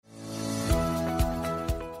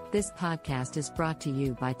This podcast is brought to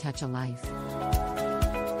you by Touch a Life.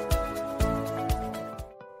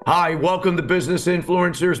 Hi, welcome to Business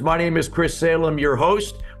Influencers. My name is Chris Salem, your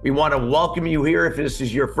host. We want to welcome you here if this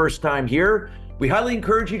is your first time here. We highly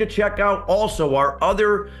encourage you to check out also our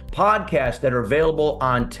other podcasts that are available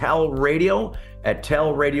on Tell Radio at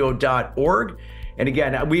tellradio.org. And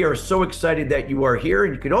again, we are so excited that you are here.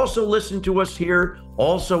 And you can also listen to us here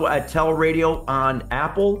also at Tell Radio on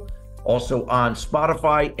Apple, also on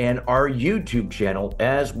Spotify and our YouTube channel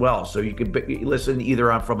as well. So you can listen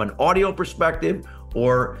either from an audio perspective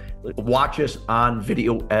or watch us on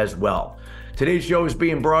video as well. Today's show is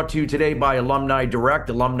being brought to you today by Alumni Direct.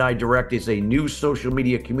 Alumni Direct is a new social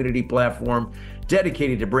media community platform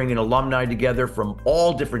dedicated to bringing alumni together from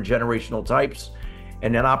all different generational types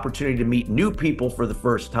and an opportunity to meet new people for the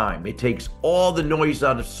first time. It takes all the noise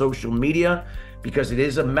out of social media because it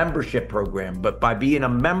is a membership program. But by being a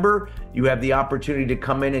member, you have the opportunity to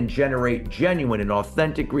come in and generate genuine and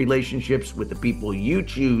authentic relationships with the people you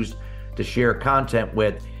choose to share content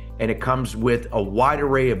with. And it comes with a wide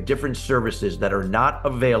array of different services that are not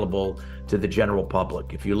available to the general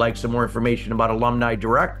public. If you'd like some more information about Alumni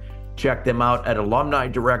Direct, check them out at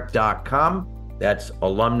alumnidirect.com. That's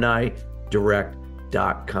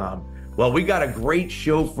alumnidirect.com. Well, we got a great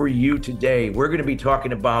show for you today. We're going to be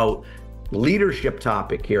talking about leadership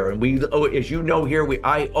topic here. And as you know here,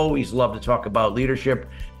 I always love to talk about leadership.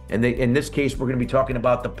 And in this case, we're going to be talking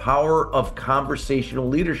about the power of conversational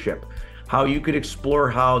leadership, how you could explore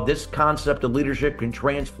how this concept of leadership can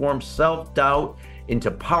transform self-doubt into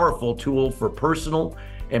a powerful tool for personal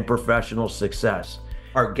and professional success.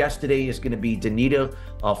 Our guest today is going to be Danita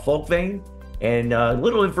Folkvane, and a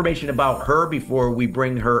little information about her before we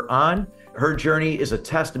bring her on. Her journey is a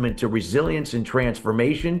testament to resilience and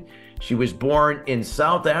transformation. She was born in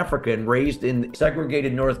South Africa and raised in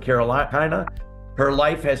segregated North Carolina. Her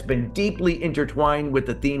life has been deeply intertwined with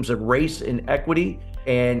the themes of race and equity,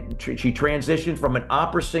 and she transitioned from an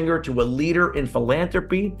opera singer to a leader in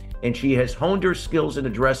philanthropy, and she has honed her skills in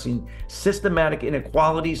addressing systematic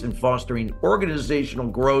inequalities and fostering organizational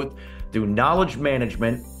growth through knowledge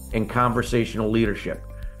management and conversational leadership.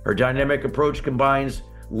 Her dynamic approach combines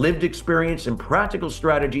lived experience and practical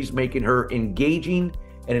strategies, making her engaging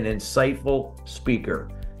and an insightful speaker.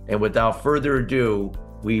 And without further ado,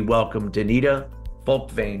 we welcome Danita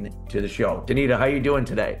Folkvane to the show. Danita, how are you doing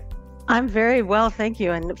today? I'm very well, thank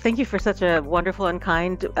you. And thank you for such a wonderful and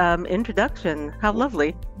kind introduction. How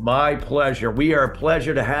lovely. My pleasure. We are a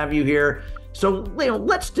pleasure to have you here. So,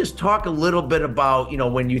 let's just talk a little bit about,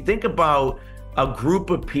 when you think about a group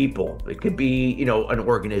of people, it could be, an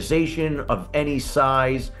organization of any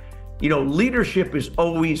size, leadership is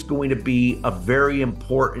always going to be a very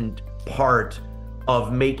important part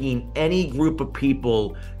of making any group of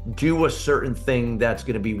people do a certain thing that's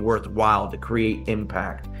going to be worthwhile to create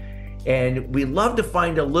impact. And we'd love to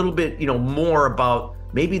find a little bit, more about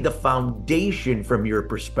maybe the foundation from your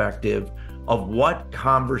perspective of what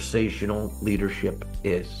conversational leadership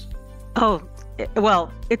is. Oh,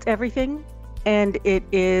 well, it's everything. And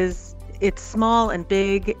it's small and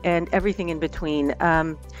big and everything in between.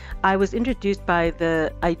 I was introduced by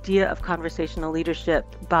the idea of conversational leadership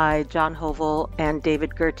by John Hovel and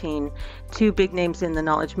David Gerting, two big names in the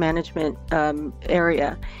knowledge management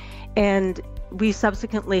area. And we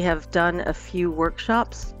subsequently have done a few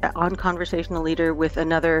workshops on conversational leader with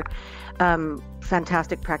another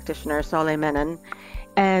fantastic practitioner, Solé Menon.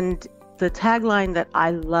 And the tagline that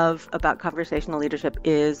I love about conversational leadership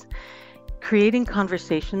is creating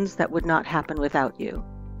conversations that would not happen without you.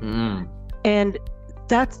 And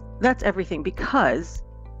that's everything, because,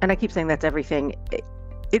 and I keep saying that's everything,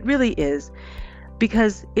 it really is,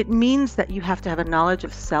 because it means that you have to have a knowledge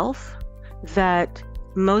of self that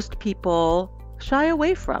most people shy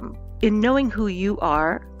away from. In knowing who you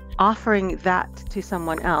are, offering that to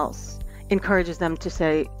someone else encourages them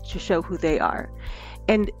to show who they are.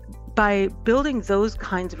 And by building those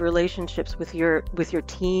kinds of relationships with your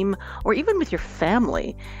team or even with your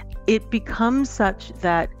family, it becomes such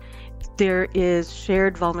that there is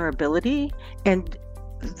shared vulnerability and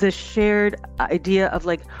the shared idea of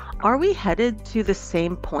are we headed to the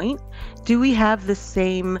same point? Do we have the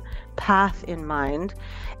same path in mind?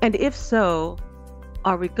 And if so,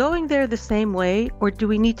 are we going there the same way, or do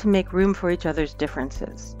we need to make room for each other's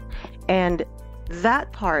differences? And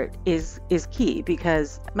that part is key,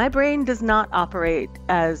 because my brain does not operate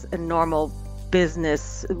as a normal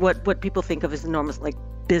business, what people think of as a normal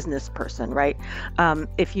business person, right?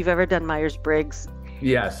 If you've ever done Myers-Briggs,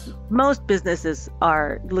 yes, most businesses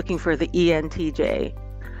are looking for the ENTJ.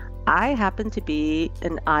 I happen to be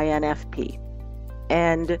an INFP,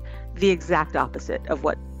 and the exact opposite of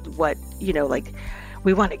what what, like,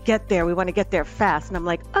 we want to get there fast. And I'm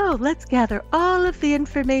like, oh, let's gather all of the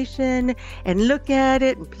information and look at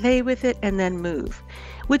it and play with it and then move,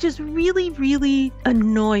 which is really, really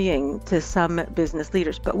annoying to some business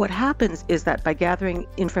leaders. But what happens is that by gathering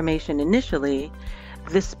information initially,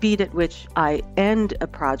 the speed at which I end a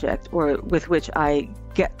project or with which I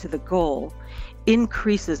get to the goal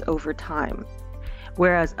increases over time.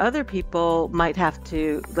 Whereas other people might have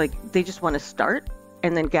to, they just want to start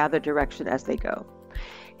and then gather direction as they go.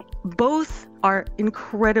 Both are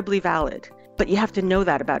incredibly valid, but you have to know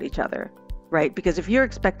that about each other, right? Because if you're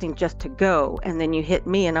expecting just to go and then you hit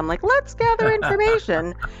me and I'm like, let's gather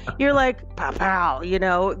information, you're like, pow, pow,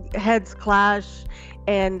 heads clash.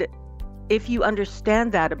 And if you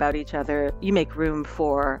understand that about each other, you make room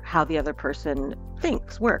for how the other person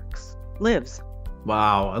thinks, works, lives.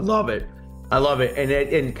 Wow, I love it. And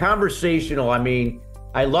in conversational,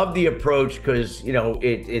 I love the approach because,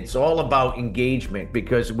 it's all about engagement,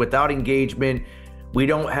 because without engagement, we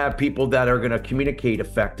don't have people that are going to communicate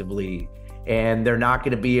effectively, and they're not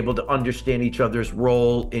going to be able to understand each other's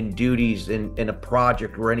role and duties in a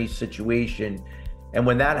project or any situation. And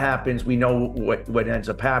when that happens, we know what ends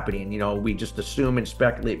up happening. We just assume and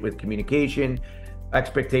speculate with communication,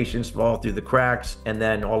 expectations fall through the cracks, and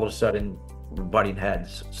then all of a sudden we're butting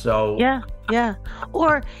heads. So yeah.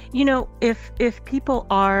 Or, if people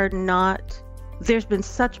are not, there's been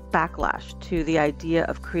such backlash to the idea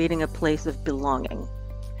of creating a place of belonging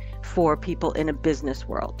for people in a business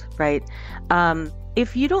world, right?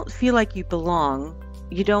 If you don't feel like you belong,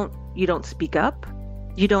 you don't speak up,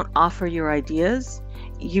 you don't offer your ideas,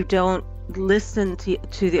 you don't listen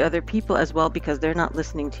to the other people as well because they're not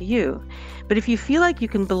listening to you. But if you feel like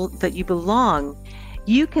that you belong,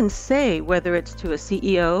 you can say, whether it's to a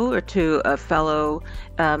CEO or to a fellow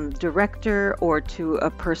director or to a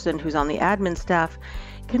person who's on the admin staff,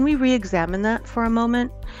 can we re-examine that for a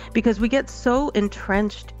moment? Because we get so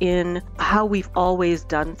entrenched in how we've always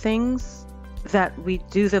done things that we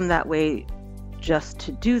do them that way just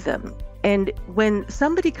to do them. And when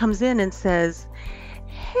somebody comes in and says,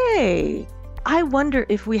 hey, I wonder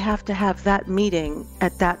if we have to have that meeting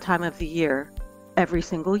at that time of the year every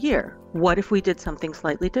single year. What if we did something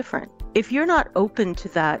slightly different? If you're not open to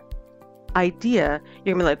that idea,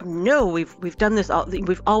 you're gonna be like, no, we've done this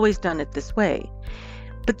we've always done it this way.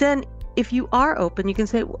 But then if you are open, you can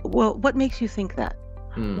say, well, what makes you think that?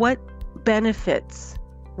 What benefits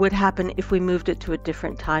would happen if we moved it to a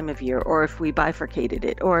different time of year, or if we bifurcated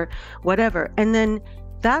it, or whatever? And then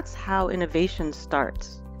that's how innovation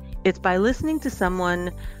starts. It's by listening to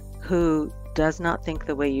someone who does not think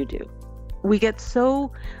the way you do. We get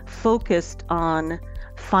so focused on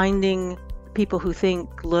finding people who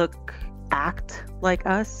think, look, act like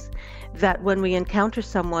us, that when we encounter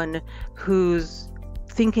someone whose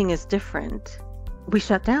thinking is different, we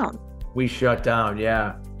shut down.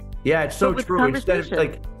 Yeah. Yeah, it's so true. Instead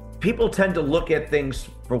of people tend to look at things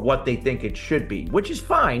for what they think it should be, which is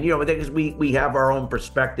fine, because we have our own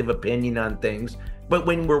perspective, opinion on things. But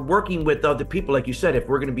when we're working with other people, like you said, if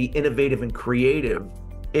we're going to be innovative and creative,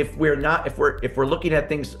 if we're looking at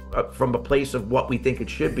things from a place of what we think it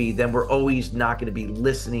should be, then we're always not going to be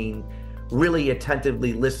listening, really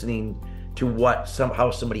attentively listening to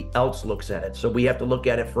how somebody else looks at it. So we have to look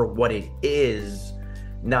at it for what it is,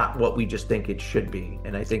 not what we just think it should be.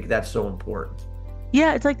 And I think that's so important.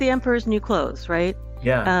 Yeah, it's like the emperor's new clothes, right?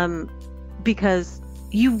 Yeah. Because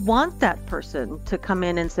you want that person to come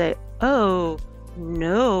in and say, oh,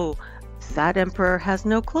 no, that emperor has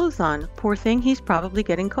no clothes on. Poor thing, he's probably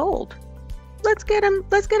getting cold. Let's get him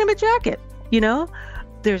a jacket.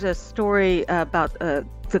 There's a story about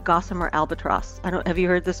the gossamer albatross. Have you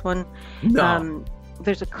heard this one? No.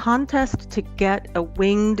 There's a contest to get a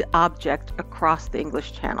winged object across the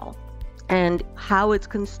English Channel, and how it's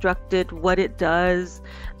constructed, what it does,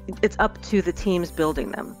 it's up to the teams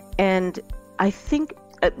building them. And I think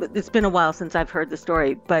it's been a while since I've heard the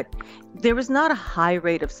story, but there was not a high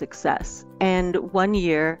rate of success. And one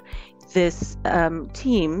year, this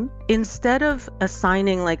team, instead of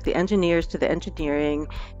assigning the engineers to the engineering,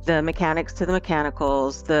 the mechanics to the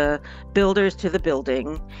mechanicals, the builders to the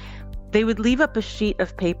building, they would leave up a sheet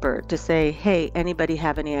of paper to say, hey, anybody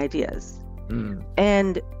have any ideas?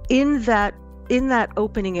 And in that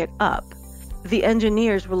opening it up, the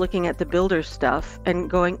engineers were looking at the builder's stuff and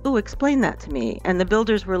going, oh, explain that to me. And the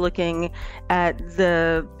builders were looking at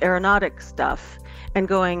the aeronautic stuff and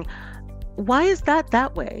going, why is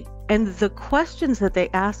that way? And the questions that they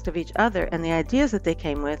asked of each other and the ideas that they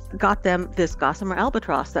came with got them this gossamer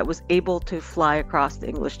albatross that was able to fly across the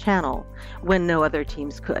English Channel when no other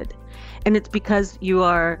teams could. And it's because you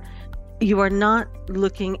are you are not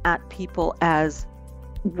looking at people as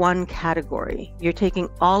one category. You're taking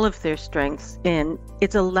all of their strengths in.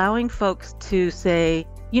 It's allowing folks to say,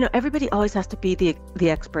 everybody always has to be the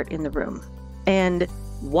expert in the room. And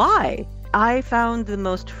why? I found the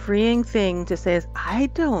most freeing thing to say is, I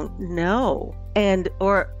don't know.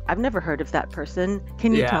 Or I've never heard of that person.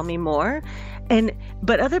 Can you tell me more?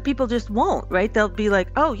 But other people just won't, right? They'll be like,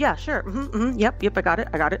 oh yeah, sure. Yep, I got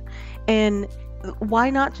it. And why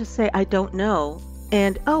not just say, I don't know?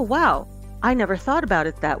 And, oh, wow, I never thought about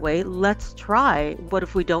it that way. Let's try. What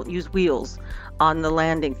if we don't use wheels on the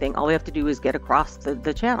landing thing? All we have to do is get across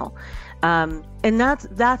the channel. And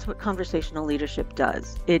that's what conversational leadership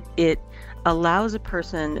does. It allows a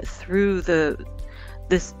person through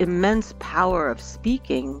this immense power of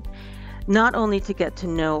speaking, not only to get to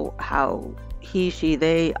know how he, she,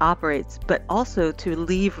 they operates, but also to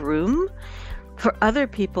leave room for other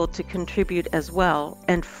people to contribute as well,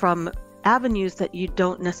 and from avenues that you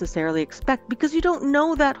don't necessarily expect, because you don't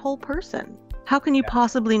know that whole person. How can you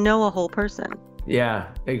possibly know a whole person? Yeah,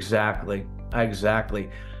 exactly.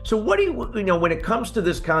 So what do you when it comes to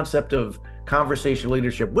this concept of conversational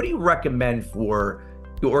leadership, what do you recommend for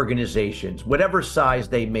your organizations, whatever size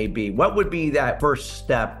they may be? What would be that first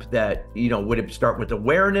step that, would it start with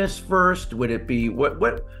awareness first? Would it be, what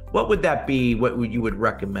would that be? What would you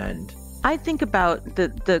recommend? I think about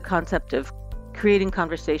the concept of creating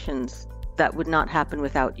conversations that would not happen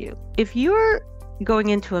without you. If you're going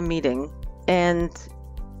into a meeting and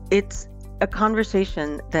it's a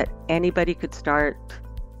conversation that anybody could start,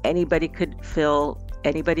 anybody could fill,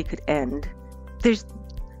 anybody could end, there's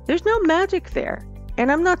no magic there.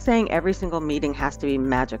 And I'm not saying every single meeting has to be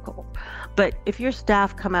magical, but if your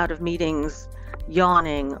staff come out of meetings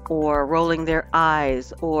yawning or rolling their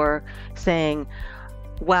eyes or saying,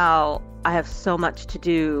 wow, I have so much to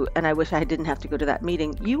do and I wish I didn't have to go to that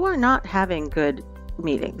meeting, you are not having good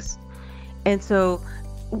meetings. And so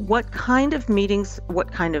what kind of meetings,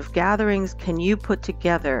 what kind of gatherings can you put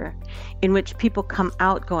together in which people come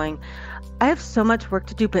out going, I have so much work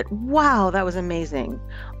to do, but wow, that was amazing.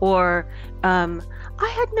 Or I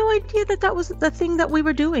had no idea that was the thing that we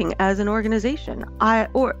were doing as an organization.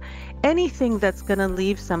 Or anything that's going to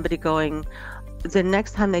leave somebody going, the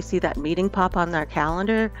next time they see that meeting pop on their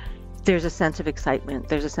calendar, there's a sense of excitement,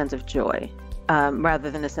 there's a sense of joy, rather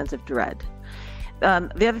than a sense of dread.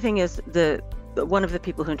 The other thing is one of the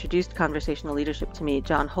people who introduced conversational leadership to me,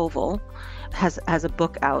 John Hovel, has a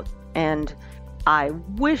book out, and I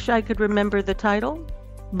wish I could remember the title,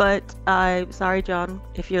 but sorry, John,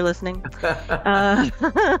 if you're listening. But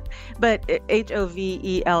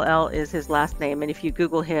Hovell is his last name, and if you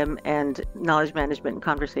Google him and knowledge management and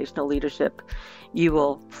conversational leadership, you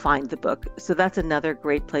will find the book. So that's another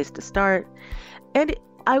great place to start. And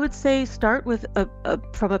I would say start with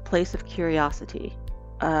from a place of curiosity.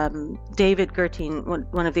 David Gerting,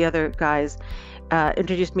 one of the other guys,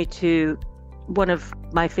 introduced me to one of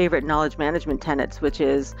my favorite knowledge management tenets, which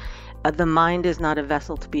is the mind is not a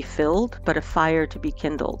vessel to be filled, but a fire to be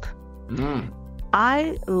kindled. The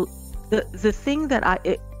thing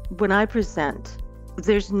that when I present,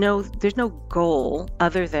 there's no goal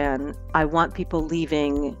other than I want people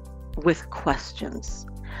leaving with questions.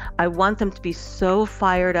 I want them to be so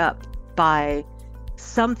fired up by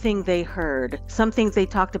something they heard, something they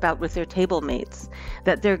talked about with their table mates,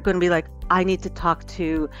 that they're going to be like, I need to talk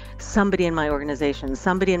to somebody in my organization,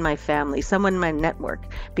 somebody in my family, someone in my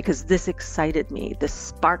network, because this excited me, this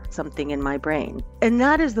sparked something in my brain. And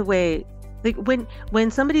that is the way, like when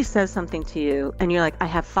somebody says something to you and you're like, I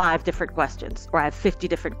have 5 different questions, or I have 50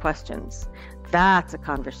 different questions, that's a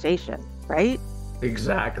conversation, right?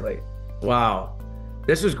 Exactly. Wow.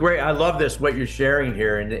 This is great. I love this, what you're sharing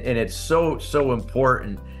here, and it's so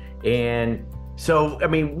important. And so, I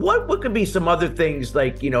mean, what could be some other things,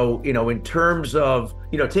 like, in terms of,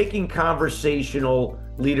 taking conversational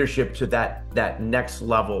leadership to that next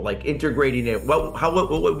level, like integrating it?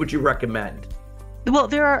 What would you recommend? Well,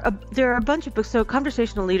 there are a bunch of books. So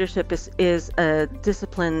conversational leadership is a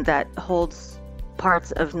discipline that holds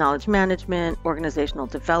parts of knowledge management, organizational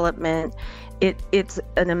development. It's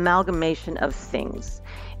an amalgamation of things.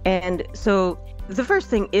 And so the first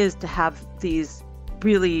thing is to have these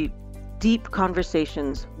really deep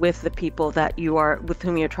conversations with the people with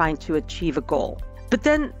whom you're trying to achieve a goal. But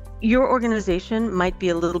then your organization might be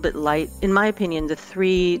a little bit light. In my opinion, the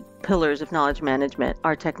 3 pillars of knowledge management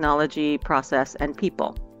are technology, process, and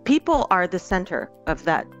people. People are the center of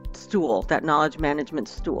that stool, that knowledge management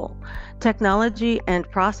stool. Technology and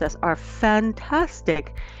process are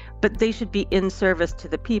fantastic but they should be in service to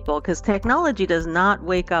the people, because technology does not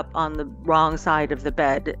wake up on the wrong side of the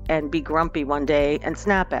bed and be grumpy one day and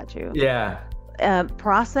snap at you. Yeah.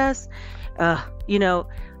 Process, you know,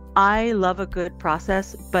 I love a good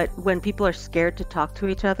process, but when people are scared to talk to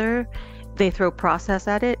each other, they throw process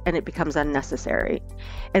at it and it becomes unnecessary.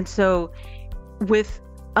 And so with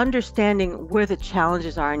understanding where the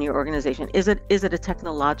challenges are in your organization, is it a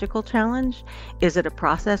technological challenge? Is it a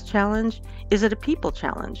process challenge? Is it a people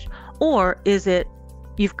challenge? Or is it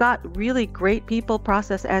you've got really great people,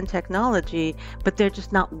 process, and technology, but they're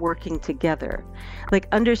just not working together? Like,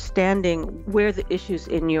 understanding where the issues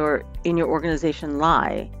in your organization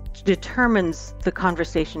lie determines the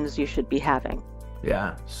conversations you should be having.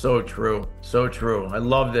 Yeah, so true. So true. I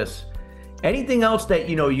love this. Anything else that,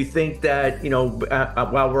 you think that,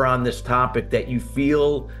 while we're on this topic, that you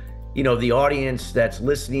feel, the audience that's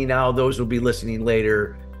listening now, those will be listening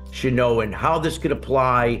later, should know, and how this could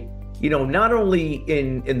apply, not only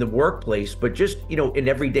in the workplace, but just, in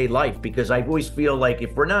everyday life? Because I always feel like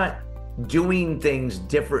if we're not doing things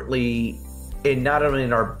differently not only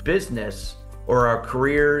in our business or our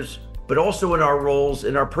careers, but also in our roles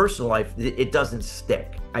in our personal life, it doesn't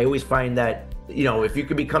stick. I always find that, if you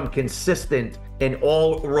can become consistent in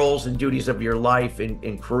all roles and duties of your life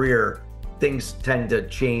and career, things tend to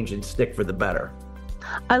change and stick for the better.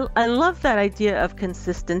 I love that idea of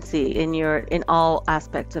consistency in all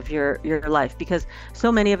aspects of your life, because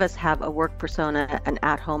so many of us have a work persona, an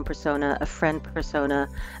at-home persona, a friend persona,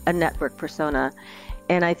 a network persona.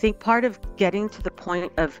 And I think part of getting to the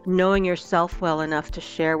point of knowing yourself well enough to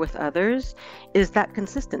share with others is that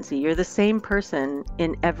consistency. You're the same person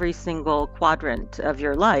in every single quadrant of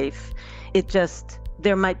your life.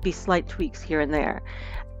 There might be slight tweaks here and there.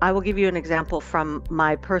 I will give you an example from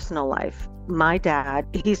my personal life. My dad,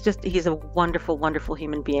 he's a wonderful, wonderful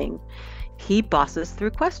human being. He bosses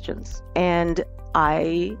through questions. And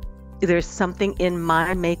there's something in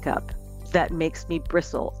my makeup that makes me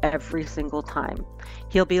bristle every single time.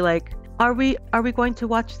 He'll be like, are we going to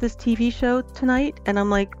watch this TV show tonight? And I'm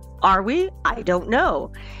like, are we? I don't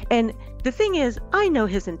know. And the thing is, I know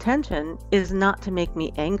his intention is not to make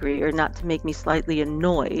me angry or not to make me slightly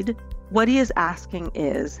annoyed. What he is asking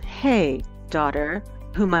is, hey, daughter,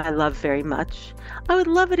 whom I love very much, I would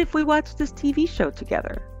love it if we watched this TV show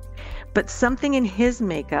together. But something in his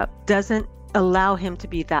makeup doesn't allow him to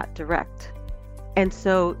be that direct. And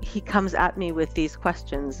so he comes at me with these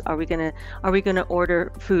questions. Are we gonna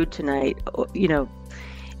order food tonight?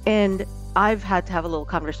 And I've had to have a little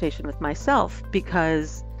conversation with myself,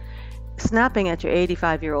 because snapping at your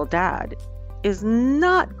 85-year-old dad is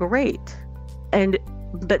not great.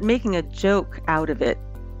 But making a joke out of it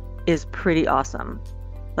is pretty awesome.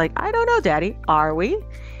 Like, I don't know, Daddy, are we?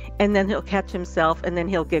 And then he'll catch himself and then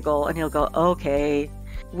he'll giggle and he'll go, okay,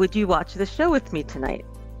 would you watch the show with me tonight?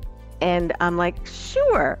 And I'm like,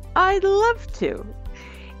 sure, I'd love to.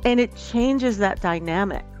 And it changes that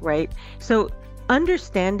dynamic, right? So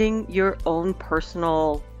understanding your own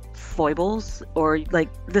personal foibles, or like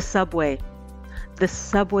the subway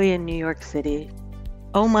in New York City.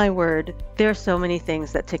 Oh my word, there are so many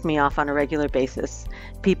things that tick me off on a regular basis.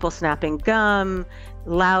 People snapping gum,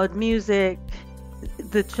 loud music,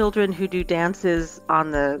 the children who do dances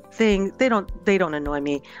on the thing, they don't annoy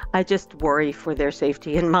me. I just worry for their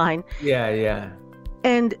safety and mine. Yeah.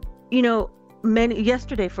 And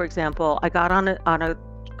yesterday, for example, I got on a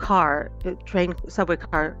subway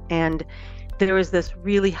car, and there was this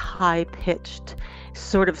really high pitched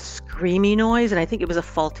sort of screamy noise, and I think it was a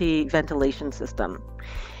faulty ventilation system.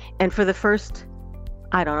 And for the first,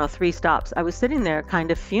 3 stops, I was sitting there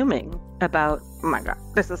kind of fuming about, oh my God,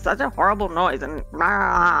 this is such a horrible noise, and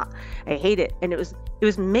I hate it. And it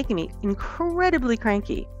was making me incredibly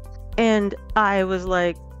cranky. And I was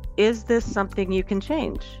like, is this something you can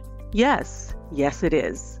change? Yes, it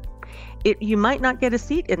is. You might not get a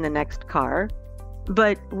seat in the next car,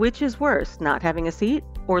 but which is worse, not having a seat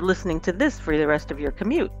or listening to this for the rest of your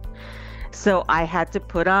commute? So I had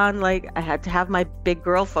to have my big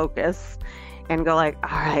girl focus and go like,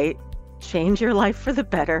 all right, change your life for the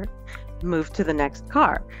better, move to the next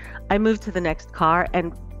car. I moved to the next car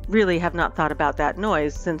and really have not thought about that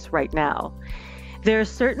noise since right now. There are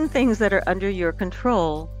certain things that are under your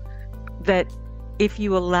control that if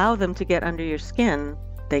you allow them to get under your skin,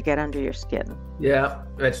 they get under your skin. Yeah,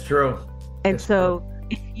 that's true. And so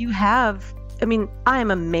if you have, I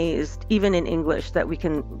am amazed, even in English, that we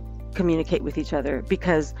can communicate with each other,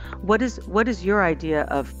 because what is your idea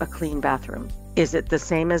of a clean bathroom? Is it the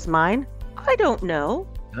same as mine? I don't know.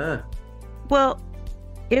 Huh. Well,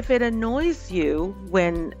 If it annoys you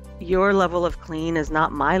when your level of clean is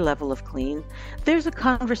not my level of clean, there's a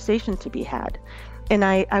conversation to be had. And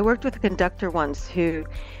I worked with a conductor once who,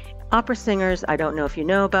 opera singers, I don't know if you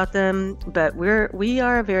know about them, but we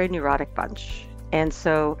are a very neurotic bunch. And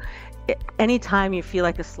so anytime you feel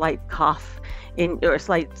like a slight cough or a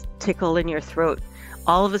slight tickle in your throat,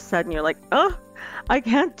 all of a sudden you're like, oh, I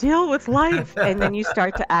can't deal with life. And then you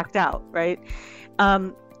start to act out, right?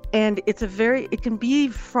 And it can be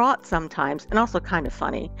fraught sometimes and also kind of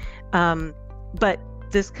funny. But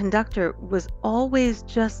this conductor was always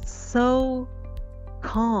just so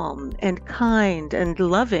calm and kind and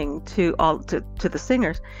loving to the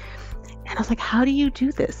singers. And I was like, how do you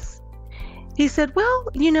do this? He said, well,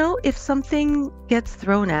 if something gets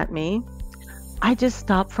thrown at me, I just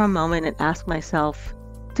stop for a moment and ask myself,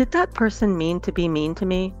 did that person mean to be mean to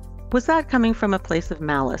me? Was that coming from a place of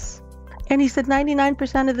malice? And he said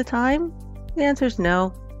 99% of the time, the answer is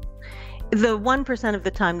no. The 1% of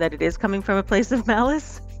the time that it is coming from a place of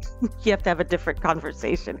malice, you have to have a different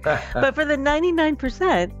conversation. But for the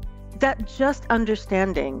 99%, that just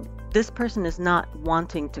understanding, this person is not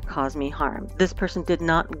wanting to cause me harm. This person did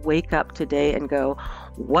not wake up today and go,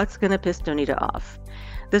 what's going to piss Donita off?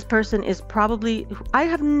 This person is probably, I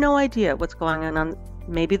have no idea what's going on.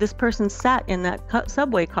 Maybe this person sat in that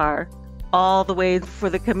subway car all the way for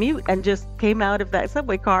the commute and just came out of that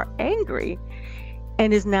subway car angry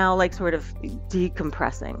and is now like sort of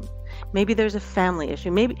decompressing. Maybe there's a family issue.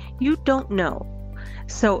 Maybe you don't know.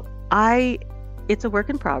 So it's a work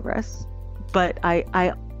in progress, but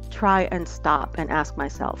I try and stop and ask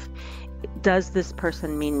myself, does this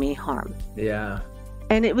person mean me harm? Yeah.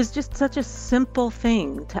 And it was just such a simple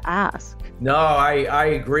thing to ask. No, I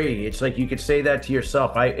agree. It's like you could say that to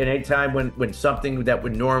yourself. At any time when something that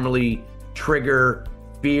would normally trigger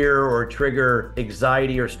fear or trigger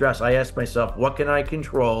anxiety or stress, I ask myself, what can I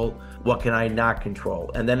control? What can I not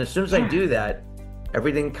control? And then as soon as I do that,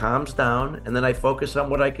 everything calms down, and then I focus on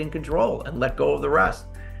what I can control and let go of the rest.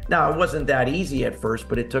 Now, it wasn't that easy at first,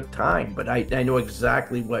 but it took time. But I know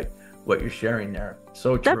exactly what you're sharing there.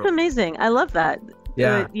 So true. That's amazing. I love that.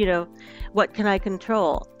 Yeah. What can I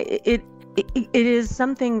control? It is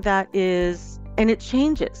something that is, and it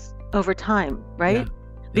changes over time, right? Yeah.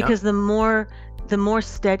 Because the more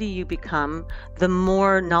steady you become, the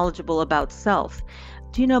more knowledgeable about self.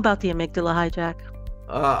 Do you know about the amygdala hijack?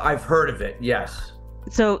 I've heard of it, yes.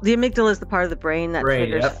 So the amygdala is the part of the brain that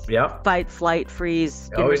triggers fight, flight, freeze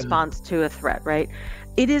in response to a threat, right?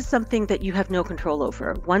 It is something that you have no control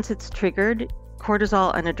over. Once it's triggered,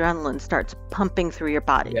 cortisol and adrenaline starts pumping through your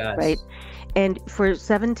body, right? And for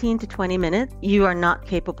 17 to 20 minutes, you are not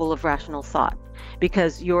capable of rational thought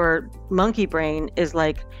because your monkey brain is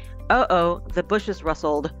like, uh-oh, the bush is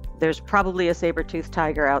rustled. There's probably a saber-toothed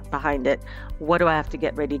tiger out behind it. What do I have to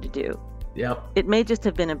get ready to do? Yep. It may just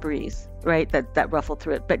have been a breeze, right, that ruffled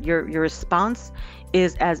through it, but your response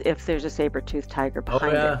is as if there's a saber-toothed tiger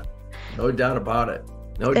behind it. No doubt about it.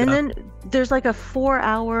 No doubt. And then there's like a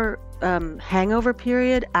 4-hour hangover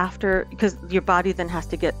period after, because your body then has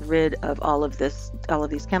to get rid of all of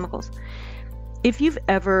these chemicals. If you've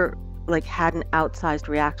ever like had an outsized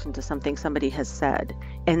reaction to something somebody has said,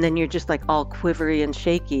 and then you're just like all quivery and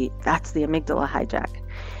shaky, that's the amygdala hijack.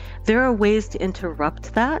 There are ways to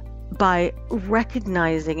interrupt that by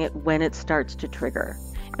recognizing it when it starts to trigger.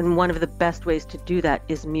 And one of the best ways to do that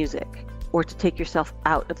is music, or to take yourself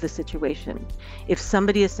out of the situation. If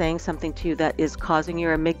somebody is saying something to you that is causing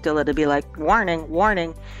your amygdala to be like, warning,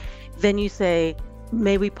 warning, then you say,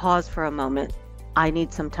 may we pause for a moment? I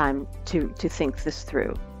need some time to think this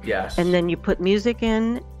through. Yes. And then you put music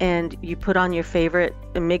in and you put on your favorite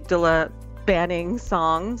amygdala banning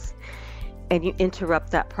songs and you interrupt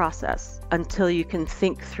that process until you can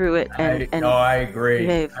think through it I agree.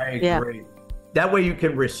 Behave. I agree. Yeah. That way you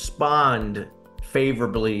can respond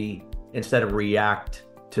favorably instead of react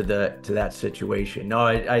to that situation. No,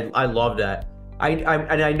 I love that.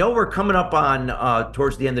 I know we're coming up on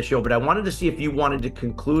towards the end of the show, but I wanted to see if you wanted to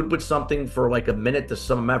conclude with something for like a minute to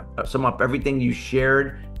sum up everything you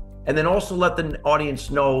shared, and then also let the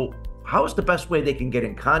audience know how is the best way they can get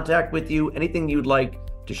in contact with you, anything you'd like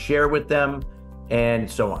to share with them, and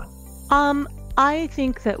so on. I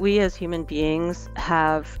think that we as human beings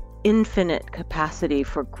have infinite capacity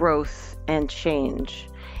for growth and change.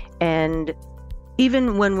 And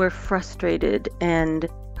even when we're frustrated and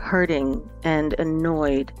hurting and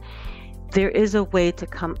annoyed, there is a way to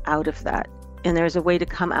come out of that. And there's a way to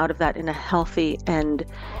come out of that in a healthy and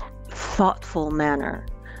thoughtful manner.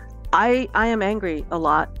 I am angry a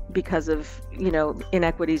lot because of,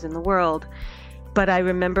 inequities in the world. But I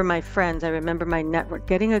remember my friends, I remember my network.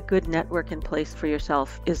 Getting a good network in place for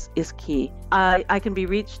yourself is key. I can be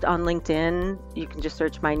reached on LinkedIn. You can just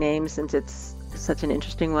search my name since it's such an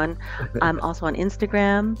interesting one. I'm also on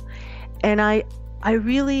Instagram. And I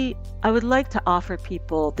would like to offer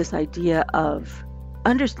people this idea of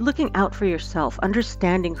looking out for yourself,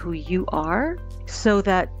 understanding who you are so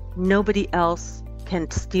that nobody else can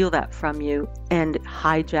steal that from you and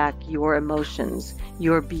hijack your emotions,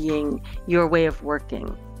 your being, your way of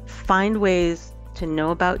working. Find ways to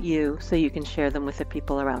know about you so you can share them with the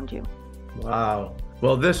people around you. Wow.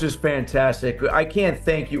 Well, this is fantastic. I can't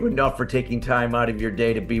thank you enough for taking time out of your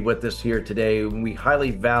day to be with us here today. We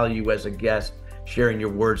highly value as a guest sharing your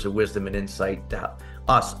words of wisdom and insight to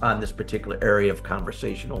us on this particular area of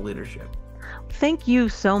conversational leadership. Thank you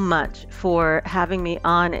so much for having me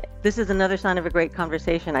on. This is another sign of a great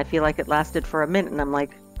conversation. I feel like it lasted for a minute and I'm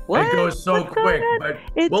like, what? It goes so quick, but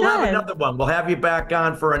we'll have another one. We'll have you back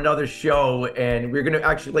on for another show, and we're going to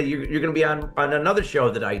actually, you're going to be on another show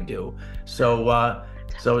that I do. So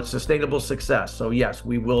it's Sustainable Success. So yes,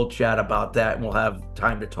 we will chat about that, and we'll have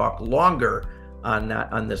time to talk longer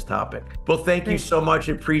on this topic. Well, thank you so much.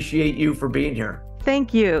 Appreciate you for being here.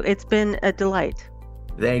 Thank you. It's been a delight.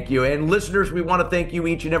 Thank you. And listeners, we want to thank you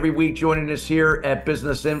each and every week joining us here at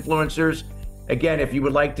Business Influencers. Again, if you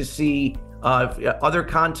would like to see other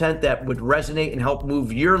content that would resonate and help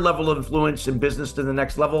move your level of influence in business to the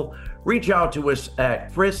next level, reach out to us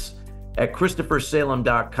at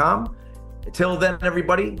chris@christophersalem.com. Until then,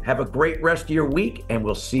 everybody, have a great rest of your week, and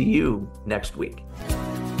we'll see you next week.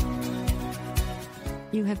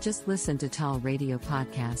 You have just listened to Tall Radio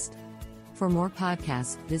Podcast. For more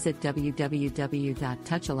podcasts, visit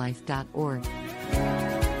www.touchalife.org.